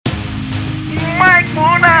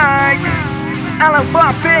Alan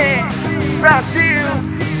Pop, Brasil,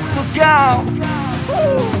 Portugal.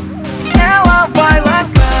 Ela vai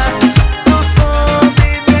lacrar no som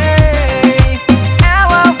DJ.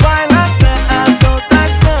 Ela vai lacrar, as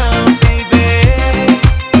outras não tem vez.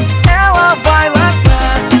 Ela vai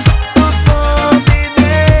lacrar no som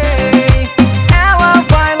DJ. Ela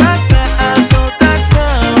vai lacrar, as outras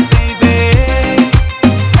não tem vez.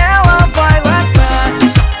 Ela vai lacrar no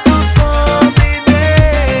som DJ.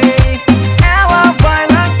 Ela vai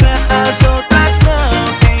lacrar, as outras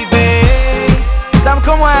não tem vez. Sabe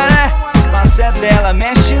como é, né? Espaço é dela,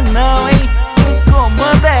 mexe não, hein? Quem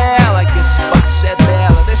comanda é ela, que espaço é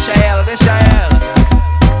dela. Deixa ela, deixa ela.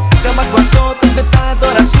 Cama com as outras,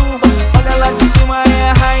 metralhadora zumba. Olha lá de cima, é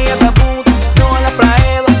a rainha da bunda. Não olha pra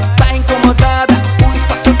ela, tá incomodada. O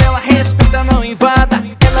espaço dela, respeita, não invada.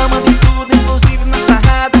 Ela manda em tudo, inclusive na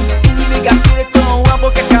sarrada. Inimiga filha com a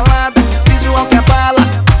boca calada. Visual que abala,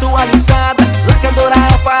 atualizada. Lacradora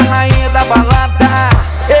alfa, a rainha da balada.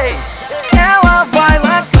 Ei! Ela vai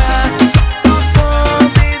lacrar no som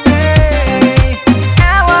DJ.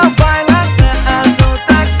 Ela vai lacrar, as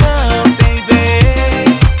outras não tem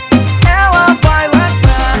vez. Ela vai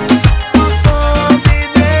lacrar no som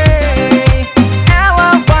DJ.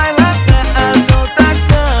 Ela vai lacrar, as outras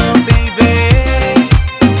não tem vez.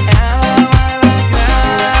 Ela vai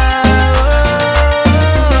lacrar,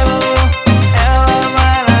 ela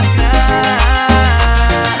vai lacrar.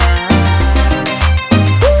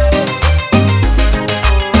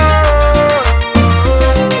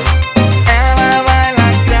 Ela vai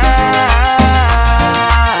lacrar.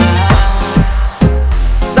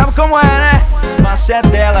 Sabe como é, né? Espaço é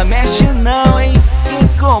dela, mexe não, hein? Quem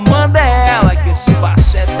comanda é ela, que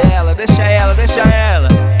espaço é dela. Deixa ela, deixa ela.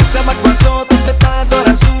 Cama com as outras,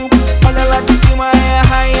 metralhadora zumba. Olha lá de cima, é a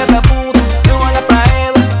rainha da bunda.